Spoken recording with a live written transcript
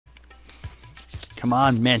Come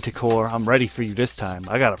on, Manticore. I'm ready for you this time.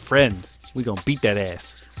 I got a friend. We gonna beat that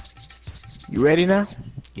ass. You ready now?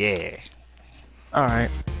 Yeah.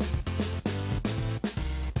 Alright.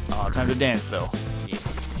 Oh, time to dance, though. Yeah.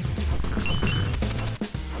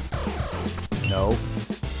 No.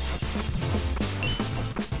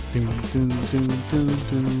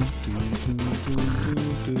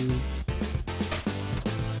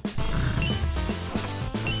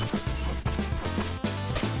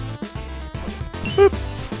 Boop.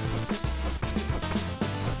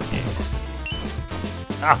 Yeah.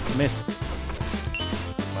 Ah, missed.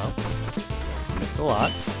 Well, missed a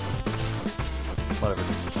lot. Whatever.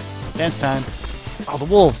 Dance time. Oh, the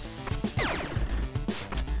wolves.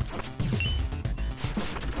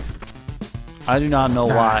 I do not know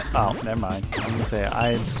why. Oh, never mind. I'm gonna say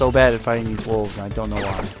I am so bad at fighting these wolves, and I don't know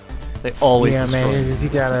why. They always destroy me. Man, you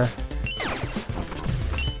gotta.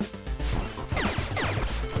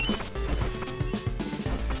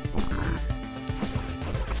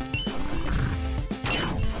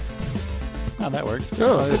 Oh, that worked.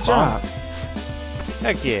 Oh, good job.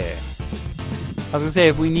 Heck yeah. I was gonna say,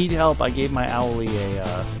 if we need help, I gave my owlie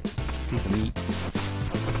a piece of meat.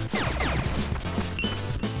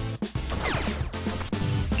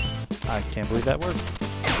 I can't believe that worked.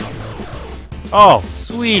 Oh,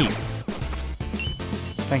 sweet!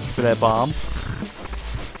 Thank you for that bomb.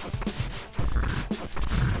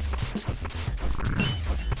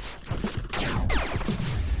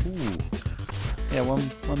 Ooh. Yeah, one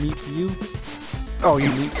meat for you. Oh, you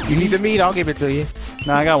need the meat? I'll give it to you.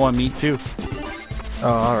 No, I got one meat too. Oh,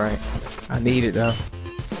 alright. I need it though.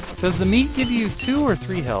 Does the meat give you 2 or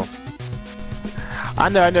 3 health? I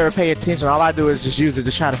never pay attention. All I do is just use it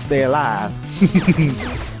to try to stay alive.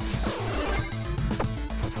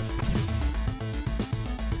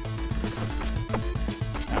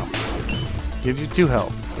 Ow. Gives you 2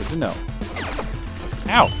 health. Good to know.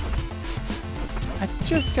 Ow! I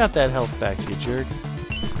just got that health back, you jerks.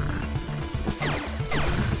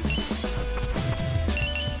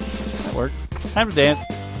 That worked. Time to dance.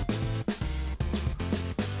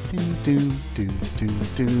 Do do do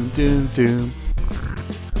do do do.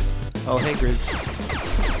 Oh, hey, Grizz.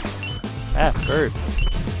 Ah, bird.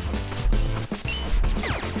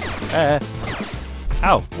 Ah.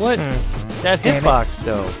 Ow, what? That hitbox,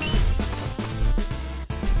 though.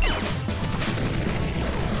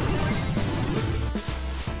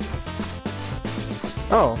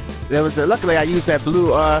 Oh, there was luckily I used that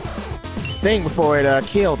blue thing before it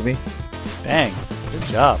killed me. Dang, good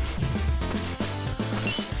job.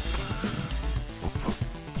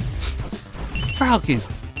 Falcon!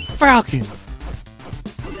 Falcon!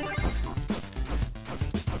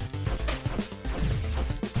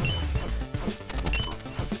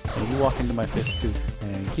 Oh, you walk into my fist too.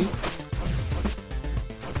 Thank you.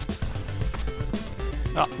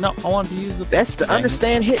 Oh, no, I wanted to use the... That's to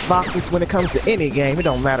understand hitboxes when it comes to any game. It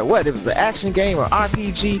don't matter what. If it's an action game or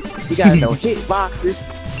RPG, you gotta know hitboxes.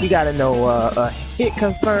 You gotta know hit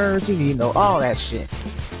confirms. You need to know all that shit.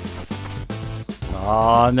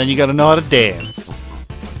 Oh, and then you gotta know how to dance.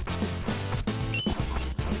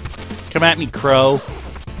 Come at me, crow.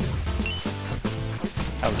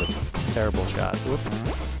 That was a terrible shot. Whoops.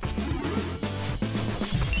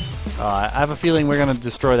 I have a feeling we're gonna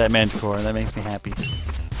destroy that Manticore, and that makes me happy.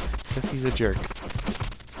 Because he's a jerk.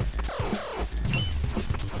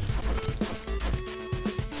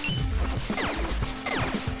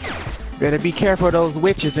 Better be careful of those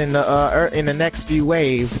witches in the next few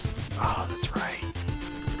waves. Oh, that's right.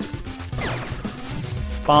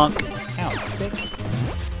 Bonk. Ow, bitch.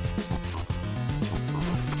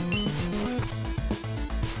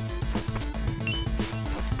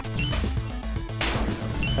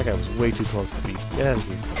 That guy was way too close to me. Get out of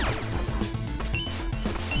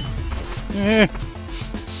here.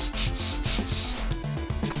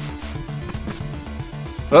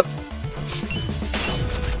 Oops.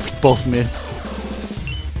 Both missed.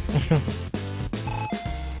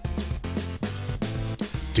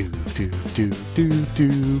 do do do do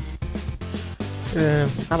do.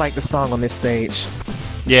 I like the song on this stage.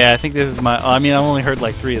 Yeah, I think this is my... I mean, I've only heard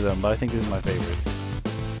like 3 of them, but I think this is my favorite.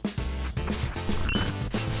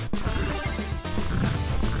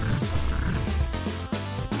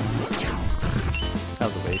 That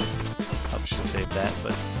was a waste. Probably should have saved that,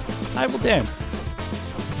 but I will dance.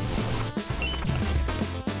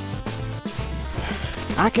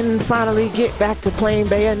 I can finally get back to playing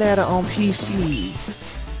Bayonetta on PC.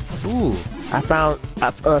 Ooh. I found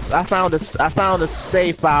a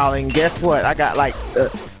save file, and guess what? I got like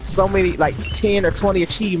so many, like 10 or 20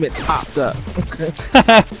 achievements popped up.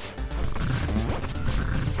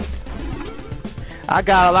 I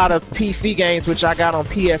got a lot of PC games which I got on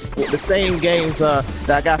PS. The same games that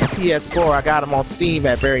I got for PS4, I got them on Steam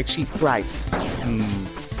at very cheap prices.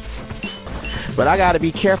 But I got to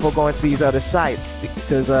be careful going to these other sites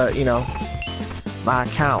because you know, my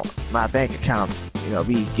bank account, you know,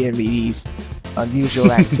 be giving me these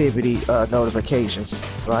unusual activity notifications.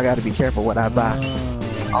 So I got to be careful what I buy.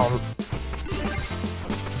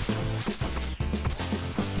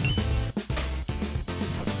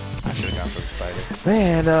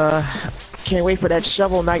 Man, can't wait for that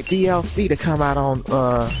Shovel Knight DLC to come out on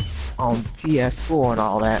PS4 and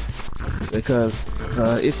all that, because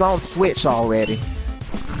it's on Switch already.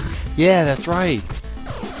 Yeah, that's right.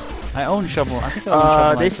 I own Shovel. I think I own Shovel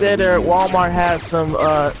Knight. They said Walmart has some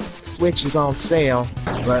Switches on sale,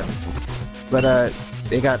 but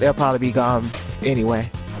they'll probably be gone anyway.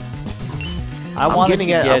 I'm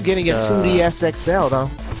getting a 2DS XL though.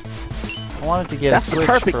 I wanted to get a Switch.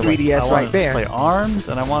 That's the perfect 3DS right there. I wanted to play ARMS,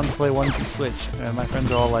 and I wanted to play 1-2 Switch. And my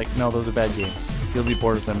friends are all like, no, those are bad games. You'll be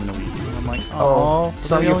bored of them in a week. And I'm like, oh.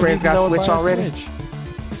 Some of your friends got Switch already? Switch.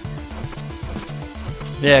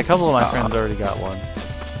 Yeah, a couple of my friends already got one.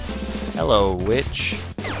 Hello, witch.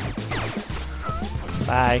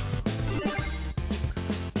 Bye.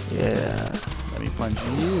 Yeah. Let me punch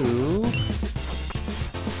you.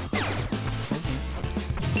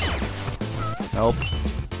 Nope.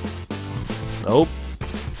 Nope.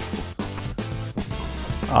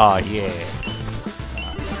 Aw, yeah.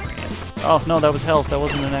 Oh, no, that was health. That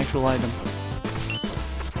wasn't an actual item.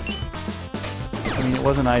 I mean, it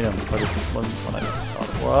was an item, but it wasn't what I thought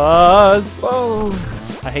it was. Whoa!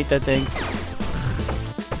 I hate that thing.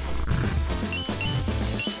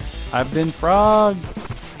 I've been frogged.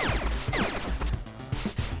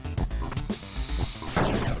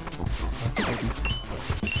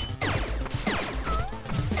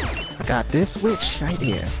 Got this witch right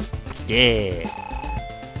here. Yeah.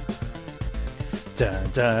 Dun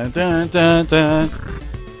dun dun dun dun.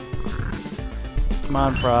 Come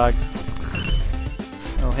on, frog.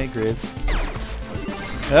 Oh, hey, Grizz.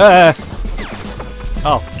 Ah!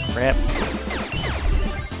 Oh, crap.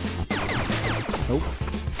 Nope.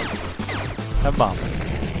 Have bomb.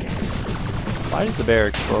 Why did the bear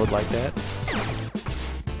explode like that?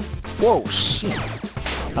 Whoa, shit.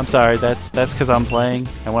 I'm sorry, that's because I'm playing,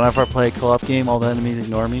 and whenever I play a co-op game, all the enemies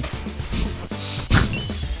ignore me.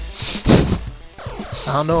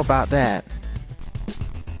 I don't know about that.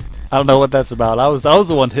 I don't know what that's about. I was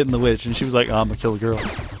the one hitting the witch, and she was like, oh, I'm gonna kill the girl.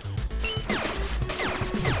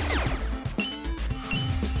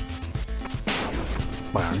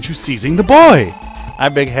 Why aren't you seizing the boy?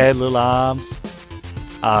 I'm big head, little arms.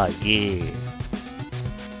 Ah, yeah.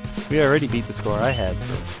 We already beat the score I had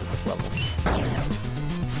for this level.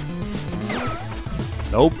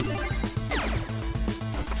 Nope.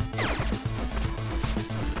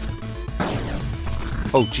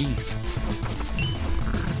 Oh, jeez.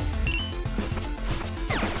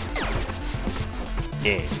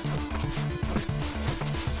 Yeah.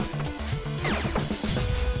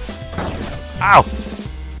 Ow!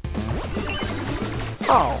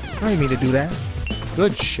 Oh, I didn't mean to do that.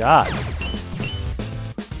 Good shot.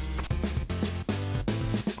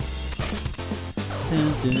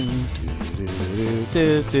 Dun, dun, doo, doo,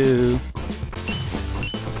 doo, doo.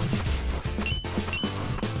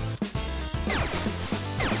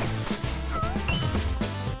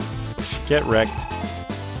 Get wrecked.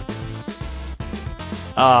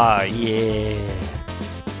 Ah, yeah.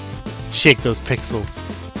 Shake those pixels.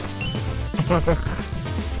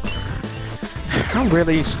 I'm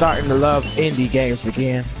really starting to love indie games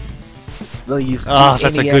again. These that's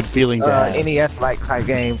NES, a good feeling to have. NES-like type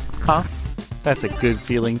games. Huh? That's a good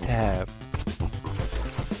feeling to have.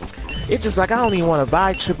 It's just like I don't even want to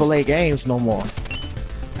buy AAA games no more.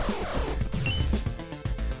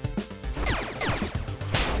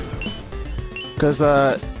 Cause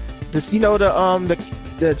this, you know,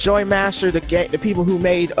 the Joy Master, the people who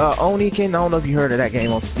made Oniken. I don't know if you heard of that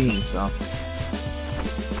game on Steam. So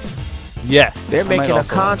yeah, they're making a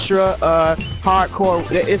Contra hardcore.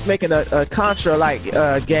 It's making a Contra like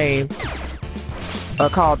game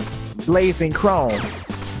called Blazing Chrome.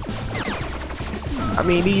 I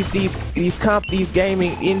mean, these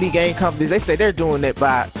gaming indie game companies, they say they're doing it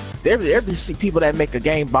by they're people that make a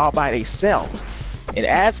game all by themselves. And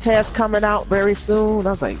Aztec's coming out very soon.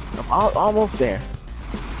 I was like, I'm almost there.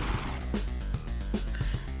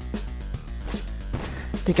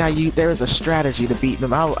 I think there is a strategy to beat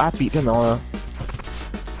them. I beat them on.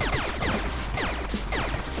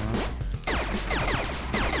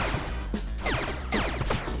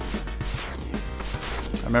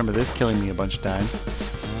 I remember this killing me a bunch of times.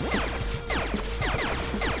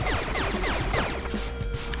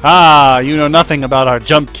 Ah, you know nothing about our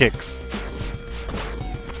jump kicks.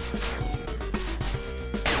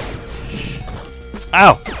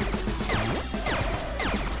 Ow!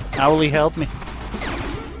 Owlie help me.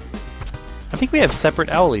 I think we have separate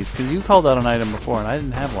owlies, because you called out an item before and I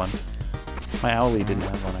didn't have one. My owlie didn't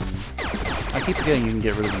have one, I mean. I keep forgetting you can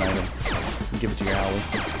get rid of an item and give it to your owlie.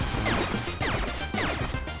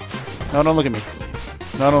 No, don't look at me.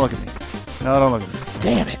 No, don't look at me. No, don't look at me.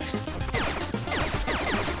 Damn it!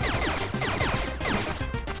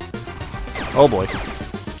 Oh boy.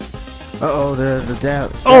 Uh-oh, the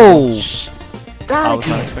down. Oh! Die I was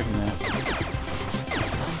not again. expecting that.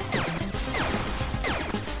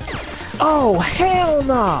 Oh, hell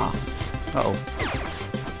no! Uh-oh.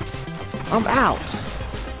 I'm out.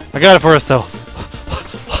 I got it for us, though.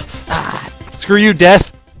 Screw you,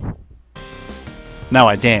 death! Now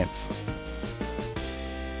I dance.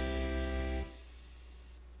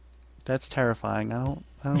 That's terrifying. I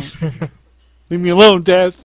don't... Leave me alone, death!